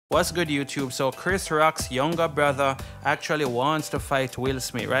What's good, YouTube? So Chris Rock's younger brother actually wants to fight Will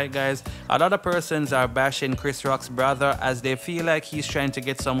Smith, right guys? A lot of persons are bashing Chris Rock's brother as they feel like he's trying to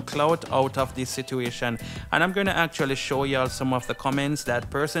get some clout out of this situation. And I'm going to actually show y'all some of the comments that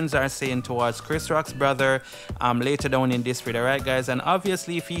persons are saying towards Chris Rock's brother later down in this video, right guys? And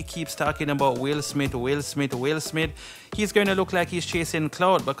obviously if he keeps talking about Will Smith, he's going to look like he's chasing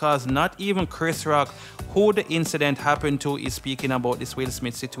clout, because not even Chris Rock, who the incident happened to, is speaking about this Will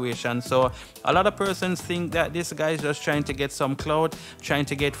Smith situation. So a lot of persons think that this guy is just trying to get some clout, trying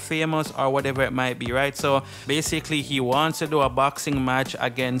to get famous or whatever it might be, right? So basically he wants to do a boxing match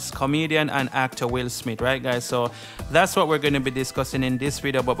against comedian and actor Will Smith, right guys? So that's what we're going to be discussing in this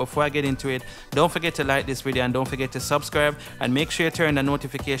video. But before I get into it, don't forget to like this video and don't forget to subscribe, and make sure you turn the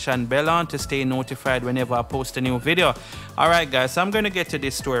notification bell on to stay notified whenever I post a new video. Alright guys, so I'm going to get to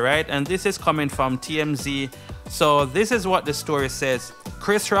this story, right? And this is coming from TMZ. So this is what the story says.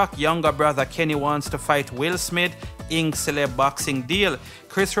 Chris Rock younger brother Kenny wants to fight Will Smith, ink celeb boxing deal.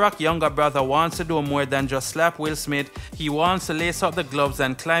 Chris Rock younger brother wants to do more than just slap Will Smith. He wants to lace up the gloves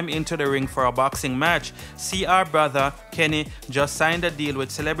and climb into the ring for a boxing match. See, our brother Kenny just signed a deal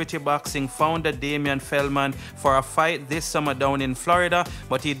with celebrity boxing founder Damian Feldman for a fight this summer down in Florida,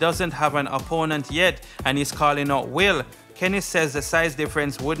 but he doesn't have an opponent yet and he's calling out Will. Kenny says the size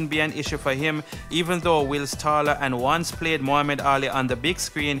difference wouldn't be an issue for him, even though Will's taller and once played Muhammad Ali on the big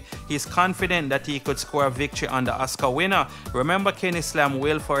screen. He's confident that he could score a victory on the Oscar winner. Remember, Kenny slammed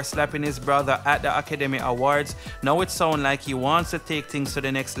Will for slapping his brother at the Academy Awards. Now it sounds like he wants to take things to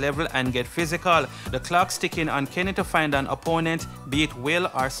the next level and get physical. The clock's ticking on Kenny to find an opponent, be it Will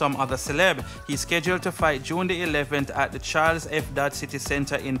or some other celeb. He's scheduled to fight June the 11th at the Charles F. Dodd City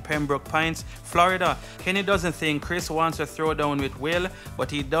Center in Pembroke Pines, Florida. Kenny doesn't think Chris wants to throw down with Will, but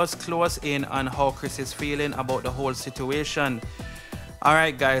he does close in on how Chris is feeling about the whole situation.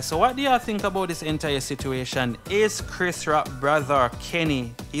 Alright guys, so what do y'all think about this entire situation? Is Chris Rock brother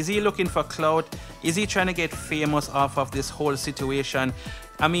Kenny, is he looking for clout? Is he trying to get famous off of this whole situation?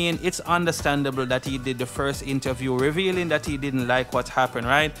 I mean, it's understandable that he did the first interview revealing that he didn't like what happened,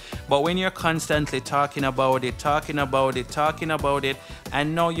 right? But when you're constantly talking about it,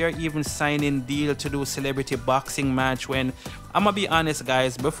 and now you're even signing deal to do celebrity boxing match, when I'm gonna be honest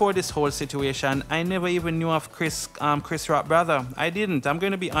guys, before this whole situation, I never even knew of Chris Rock brother. I didn't, I'm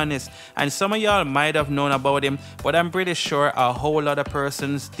gonna be honest. And some of y'all might have known about him, but I'm pretty sure a whole lot of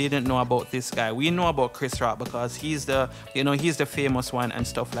persons didn't know about this guy. We know about Chris Rock because he's the, he's the famous one and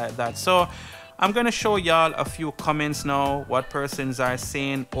stuff like that. So I'm gonna show y'all a few comments now, what persons are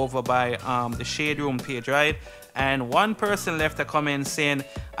saying over by the Shade Room page, right? And one person left a comment saying,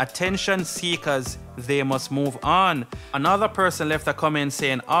 attention seekers, they must move on. Another person left a comment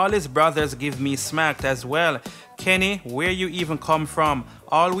saying, all his brothers give me smacked as well. Kenny, where you even come from?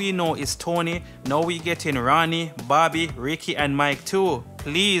 All we know is Tony. Now we getting Ronnie, Bobby, Ricky and Mike too.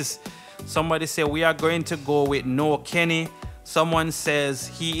 Please. Somebody say we are going to go with no Kenny. Someone says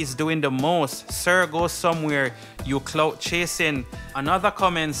he is doing the most. Sir, go somewhere, you clout chasing. Another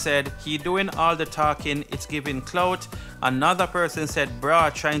comment said he doing all the talking, it's giving clout. Another person said,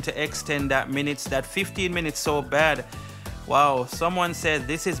 bruh, trying to extend that 15 minutes so bad. Wow. Someone said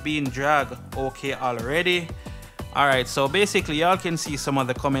this is being dragged. Okay already. Alright, so basically y'all can see some of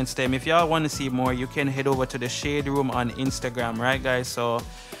the comments there. If y'all want to see more, you can head over to the Shade Room on Instagram, right guys? So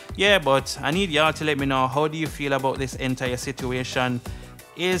yeah, but I need y'all to let me know, how do you feel about this entire situation?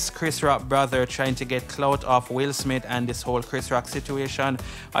 Is Chris Rock brother trying to get clout off Will Smith and this whole Chris Rock situation?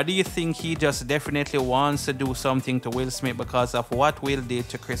 Or do you think he just definitely wants to do something to Will Smith because of what Will did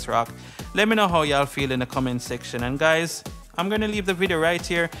to Chris Rock? Let me know how y'all feel in the comment section. And guys, I'm going to leave the video right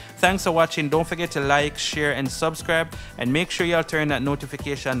here. Thanks for watching. Don't forget to like, share and subscribe, and make sure y'all turn that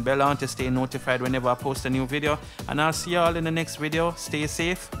notification bell on to stay notified whenever I post a new video. And I'll see y'all in the next video. Stay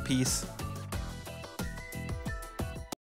safe. Peace.